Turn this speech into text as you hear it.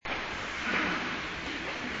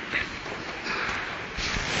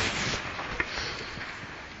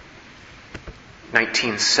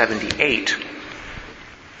1978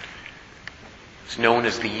 is known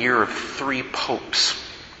as the year of three popes.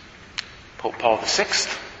 Pope Paul VI,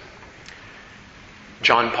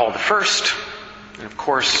 John Paul I, and of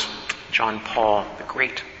course, John Paul the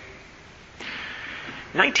Great.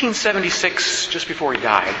 1976, just before he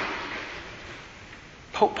died,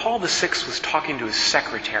 Pope Paul VI was talking to his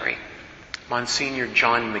secretary, Monsignor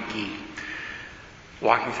John McGee,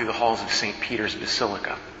 walking through the halls of St. Peter's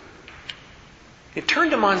Basilica. He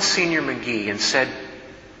turned to Monsignor McGee and said,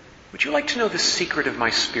 "Would you like to know the secret of my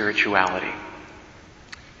spirituality?"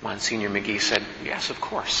 Monsignor McGee said, "Yes, of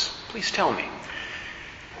course. Please tell me."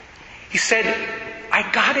 He said,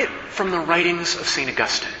 "I got it from the writings of St.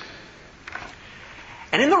 Augustine."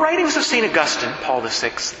 And in the writings of St. Augustine, Paul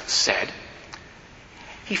VI said,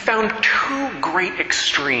 he found two great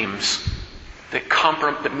extremes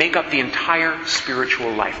that make up the entire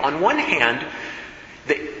spiritual life. On one hand,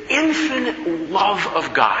 the infinite love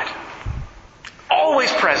of God,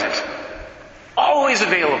 always present, always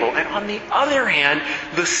available. And on the other hand,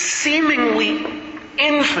 the seemingly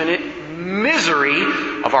infinite misery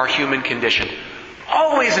of our human condition.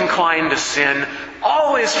 Always inclined to sin,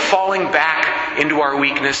 always falling back into our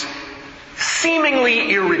weakness,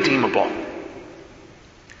 seemingly irredeemable.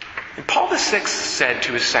 And Paul VI said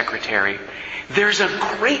to his secretary, there's a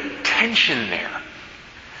great tension there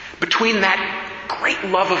between that great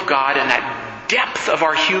love of God and that depth of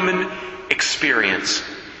our human experience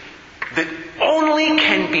that only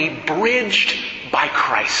can be bridged by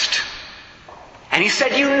Christ. And he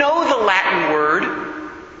said, you know the Latin word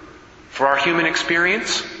for our human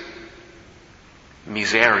experience?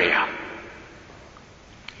 Miseria.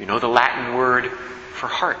 You know the Latin word for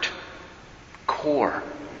heart? Cor.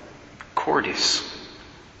 Cordis.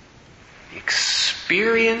 The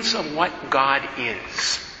experience of what God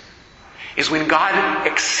is when God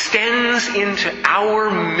extends into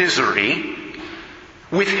our misery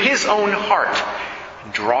with His own heart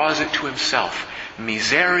and draws it to Himself.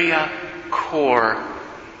 Miseria cor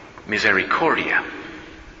misericordia.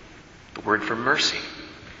 The word for mercy.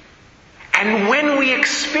 And when we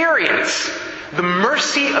experience the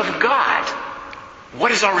mercy of God,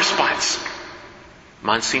 what is our response?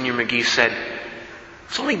 Monsignor McGee said,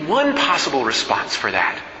 there's only one possible response for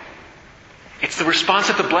that. It's the response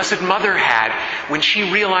that the Blessed Mother had when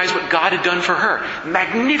she realized what God had done for her.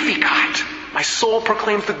 Magnificat! My soul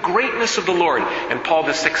proclaims the greatness of the Lord. And Paul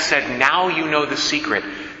VI said, now you know the secret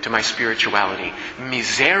to my spirituality.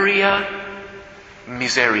 Miseria,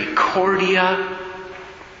 misericordia,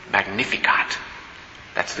 Magnificat.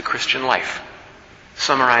 That's the Christian life,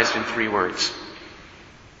 summarized in 3 words.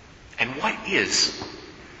 And what is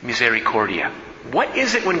misericordia? What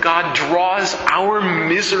is it when God draws our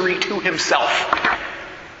misery to Himself?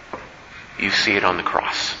 You see it on the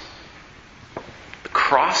cross. The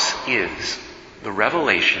cross is the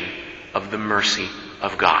revelation of the mercy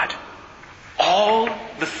of God. All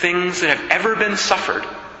the things that have ever been suffered,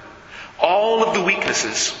 all of the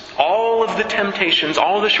weaknesses, all of the temptations,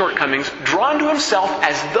 all of the shortcomings, drawn to Himself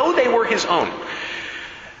as though they were His own.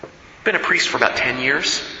 Been a priest for about 10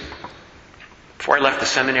 years. Before I left the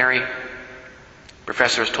seminary,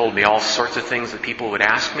 professors told me all sorts of things that people would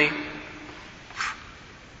ask me.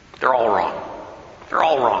 They're all wrong. They're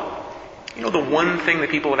all wrong. You know the one thing that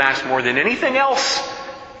people have asked more than anything else?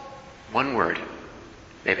 One word.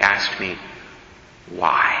 They've asked me,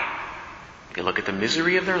 why? They look at the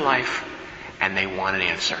misery of their life and they want an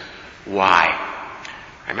answer. Why?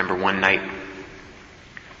 I remember one night,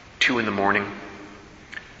 2 a.m,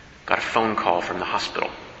 got a phone call from the hospital.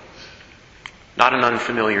 Not an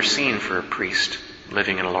unfamiliar scene for a priest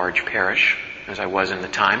living in a large parish, as I was in the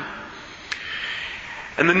time.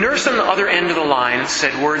 And the nurse on the other end of the line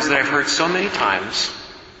said words that I've heard so many times,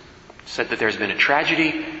 said that there's been a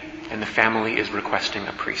tragedy and the family is requesting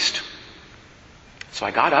a priest. So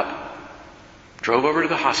I got up, drove over to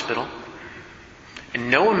the hospital, and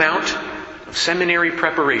no amount of seminary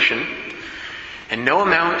preparation and no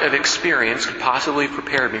amount of experience could possibly have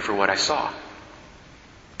prepared me for what I saw.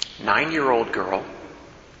 9-year-old girl,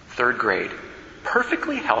 3rd grade,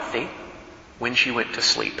 perfectly healthy when she went to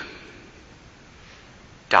sleep.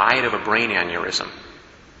 Died of a brain aneurysm.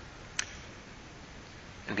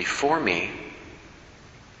 And before me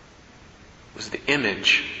was the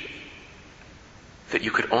image that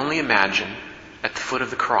you could only imagine at the foot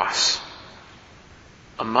of the cross.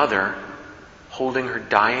 A mother holding her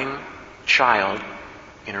dying child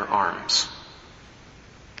in her arms.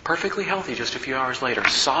 Perfectly healthy just a few hours later,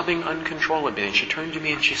 sobbing uncontrollably. And she turned to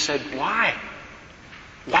me and she said, why?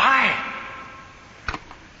 Why?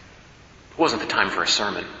 It wasn't the time for a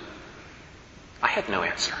sermon. I had no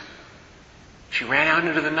answer. She ran out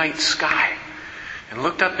into the night sky and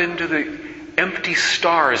looked up into the empty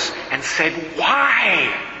stars and said,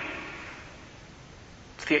 why?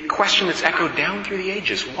 It's the question that's echoed down through the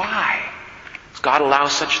ages. Why does God allow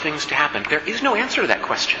such things to happen? There is no answer to that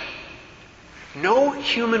question. No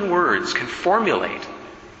human words can formulate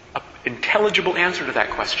an intelligible answer to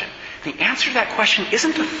that question. The answer to that question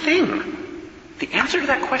isn't a thing. The answer to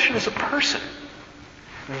that question is a person.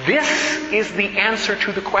 This is the answer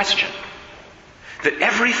to the question. That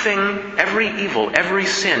everything, every evil, every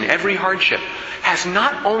sin, every hardship has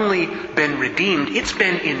not only been redeemed, it's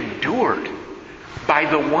been endured by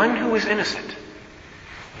the one who is innocent.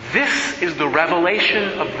 This is the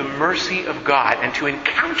revelation of the mercy of God. And to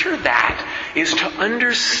encounter that is to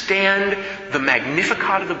understand the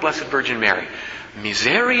Magnificat of the Blessed Virgin Mary.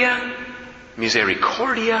 Miseria,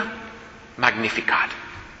 misericordia, Magnificat.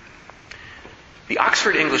 The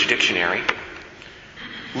Oxford English Dictionary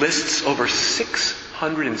lists over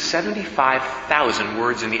 675,000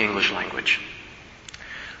 words in the English language.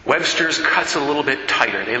 Webster's cuts a little bit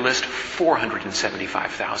tighter. They list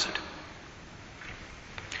 475,000.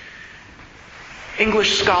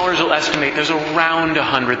 English scholars will estimate there's around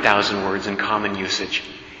 100,000 words in common usage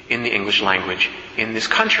in the English language in this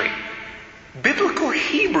country. Biblical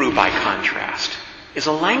Hebrew, by contrast, is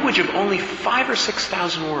a language of only 5,000 or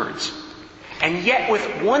 6,000 words. And yet with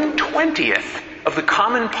 1/20th of the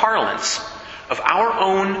common parlance of our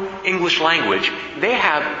own English language, they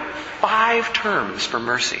have 5 terms for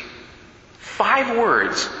mercy. 5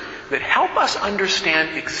 words that help us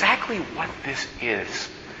understand exactly what this is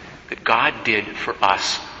that God did for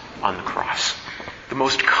us on the cross. The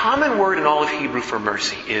most common word in all of Hebrew for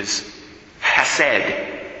mercy is hesed.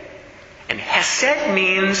 And hesed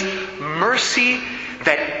means mercy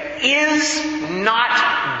that is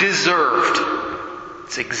not deserved.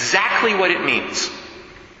 It's exactly what it means.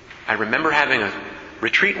 I remember having a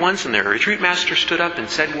retreat once, and the retreat master stood up and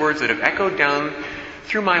said words that have echoed down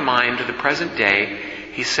through my mind to the present day.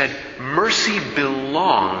 He said, mercy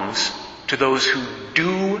belongs to those who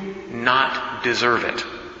do not deserve it.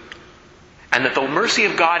 And that the mercy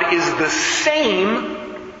of God is the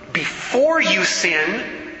same before you sin,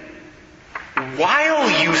 while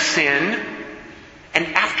you sin, and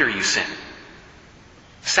after you sin.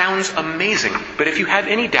 Sounds amazing, but if you have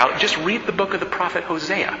any doubt, just read the book of the prophet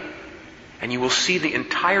Hosea, and you will see the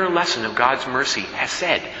entire lesson of God's mercy,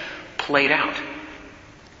 hesed, played out.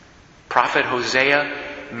 Prophet Hosea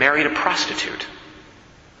married a prostitute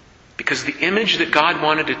because the image that God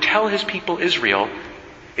wanted to tell his people Israel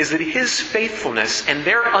is that his faithfulness and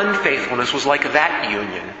their unfaithfulness was like that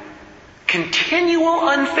union. Continual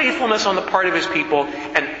unfaithfulness on the part of his people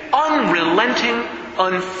and unrelenting,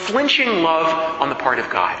 unflinching love on the part of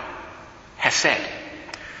God. Hesed.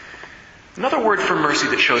 Another word for mercy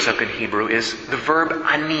that shows up in Hebrew is the verb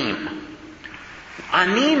anim.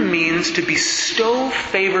 Anim means to bestow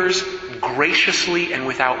favors graciously and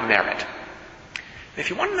without merit. If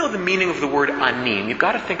you want to know the meaning of the word anim, you've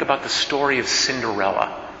got to think about the story of Cinderella.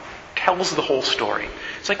 It tells the whole story.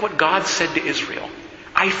 It's like what God said to Israel.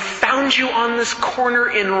 I found you on this corner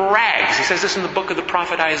in rags. He says this in the book of the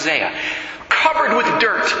prophet Isaiah. Covered with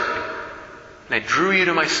dirt. And I drew you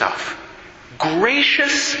to myself.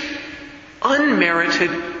 Gracious, unmerited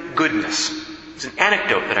goodness. It's an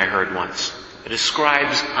anecdote that I heard once. It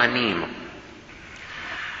describes anim.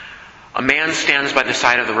 A man stands by the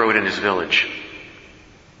side of the road in his village.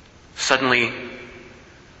 Suddenly,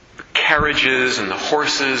 the carriages and the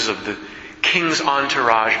horses of the king's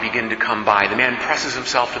entourage begin to come by. The man presses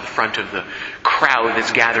himself to the front of the crowd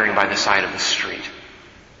that's gathering by the side of the street.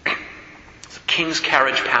 The king's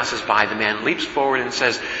carriage passes by. The man leaps forward and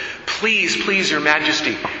says, please, your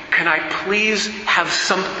majesty, can I please have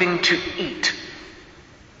something to eat?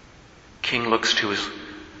 King looks to his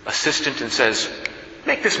assistant and says,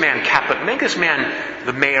 make this man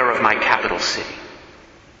the mayor of my capital city.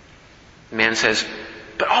 The man says,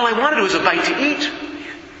 but all I wanted was a bite to eat.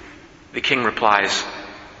 The king replies,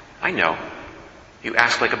 I know. You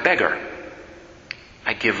ask like a beggar.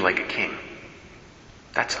 I give like a king.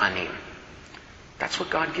 That's anim. That's what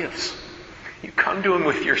God gives. You come to him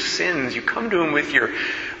with your sins. You come to him with your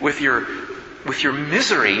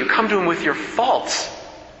misery. You come to him with your faults.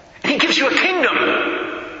 And he gives you a kingdom.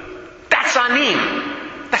 That's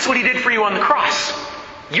anim. That's what he did for you on the cross.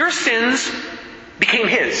 Your sins became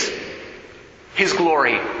his. His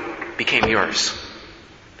glory became yours.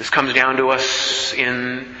 This comes down to us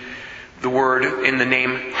in the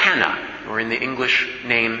name Hannah, or in the English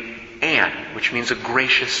name Anne, which means a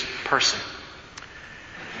gracious person.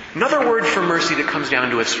 Another word for mercy that comes down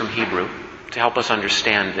to us from Hebrew, to help us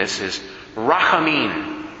understand this, is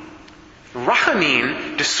rachamim.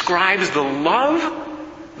 Rachamim describes the love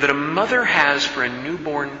that a mother has for a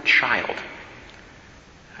newborn child.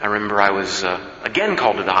 I remember I was again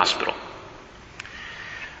called to the hospital.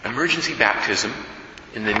 Emergency baptism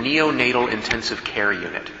in the neonatal intensive care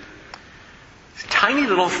unit. It's a tiny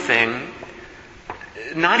little thing,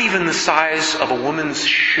 not even the size of a woman's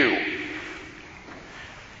shoe.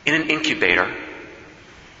 In an incubator,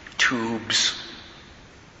 tubes,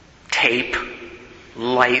 tape,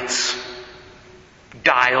 lights,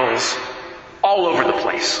 dials, all over the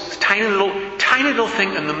place. It's a tiny little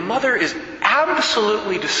thing, and the mother is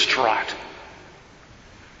absolutely distraught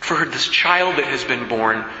for this child that has been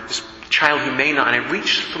born, this child who may not. And I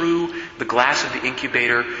reach through the glass of the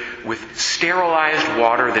incubator with sterilized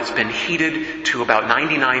water that's been heated to about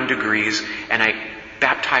 99 degrees, and I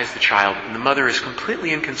baptize the child, and the mother is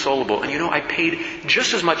completely inconsolable. And I paid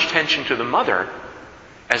just as much attention to the mother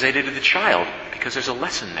as I did to the child, because there's a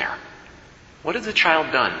lesson there. What has the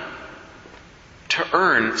child done to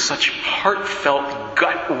earn such heartfelt,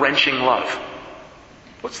 gut-wrenching love?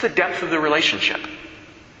 What's the depth of the relationship?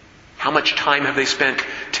 How much time have they spent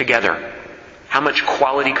together? How much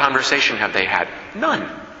quality conversation have they had? None.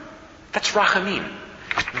 That's rachamim.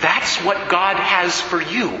 That's what God has for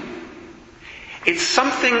you. It's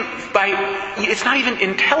something it's not even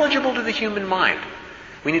intelligible to the human mind.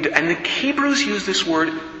 And the Hebrews use this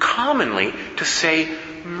word commonly to say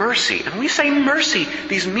mercy. And we say mercy,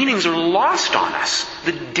 these meanings are lost on us,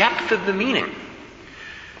 the depth of the meaning.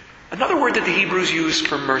 Another word that the Hebrews use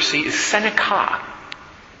for mercy is senekah.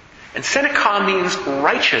 And senekah means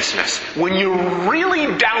righteousness. When you're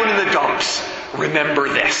really down in the dumps, remember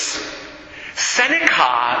this.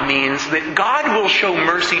 Senekah means that God will show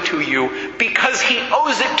mercy to you because He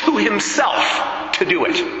owes it to Himself to do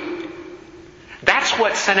it. That's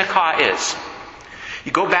what senekah is.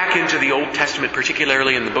 You go back into the Old Testament,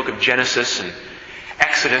 particularly in the book of Genesis and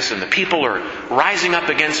Exodus, and the people are rising up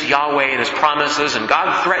against Yahweh and His promises, and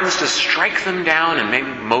God threatens to strike them down, and maybe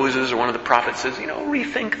Moses or one of the prophets says,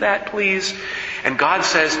 rethink that, please. And God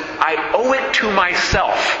says, I owe it to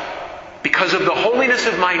myself, because of the holiness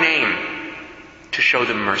of my name, to show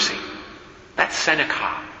them mercy. That's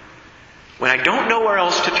senekah. When I don't know where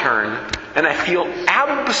else to turn, and I feel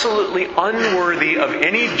absolutely unworthy of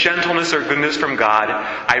any gentleness or goodness from God,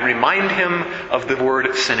 I remind Him of the word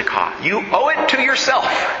senekah. You owe it to yourself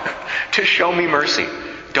to show me mercy.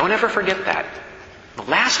 Don't ever forget that. The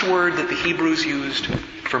last word that the Hebrews used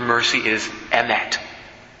for mercy is emet.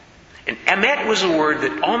 And emet was a word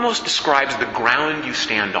that almost describes the ground you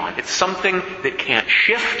stand on. It's something that can't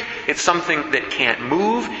shift. It's something that can't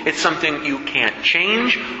move. It's something you can't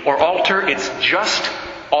change or alter. It's just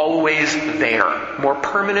always there. More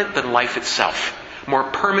permanent than life itself. More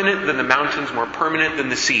permanent than the mountains. More permanent than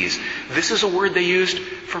the seas. This is a word they used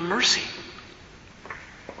for mercy.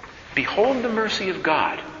 Behold the mercy of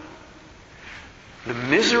God. The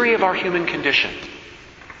misery of our human condition,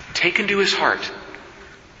 taken to His heart,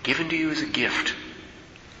 given to you as a gift.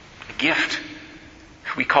 A gift.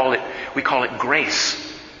 We call it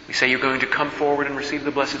grace. We say you're going to come forward and receive the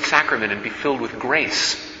Blessed Sacrament and be filled with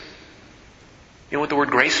grace. You know what the word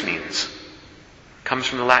grace means? It comes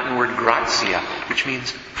from the Latin word gratia, which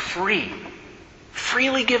means free.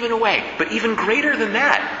 Freely given away. But even greater than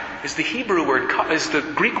that is the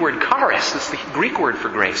Greek word charis. It's the Greek word for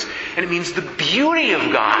grace. And it means the beauty of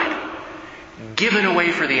God given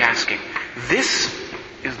away for the asking. This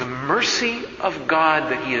is the mercy of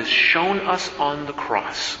God that He has shown us on the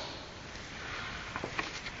cross.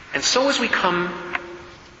 And so as we come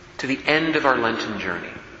to the end of our Lenten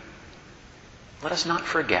journey, let us not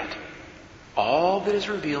forget all that is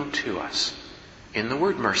revealed to us in the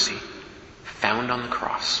word mercy found on the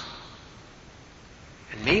cross.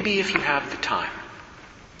 And maybe if you have the time,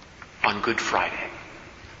 on Good Friday,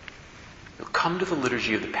 you'll come to the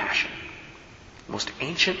liturgy of the Passion, the most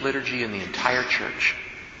ancient liturgy in the entire church.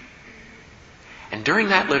 And during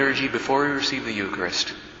that liturgy, before we receive the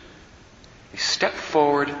Eucharist, we step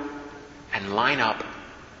forward and line up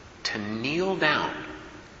to kneel down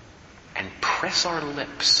and press our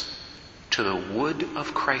lips to the wood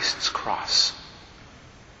of Christ's cross.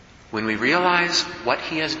 When we realize what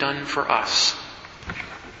He has done for us,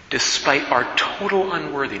 despite our total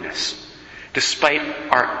unworthiness, despite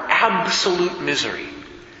our absolute misery,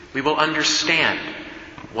 we will understand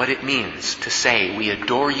what it means to say, we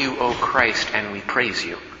adore you, O Christ, and we praise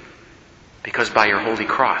you. Because by your holy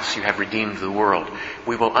cross you have redeemed the world.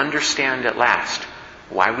 We will understand at last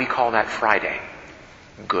why we call that Friday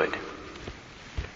good.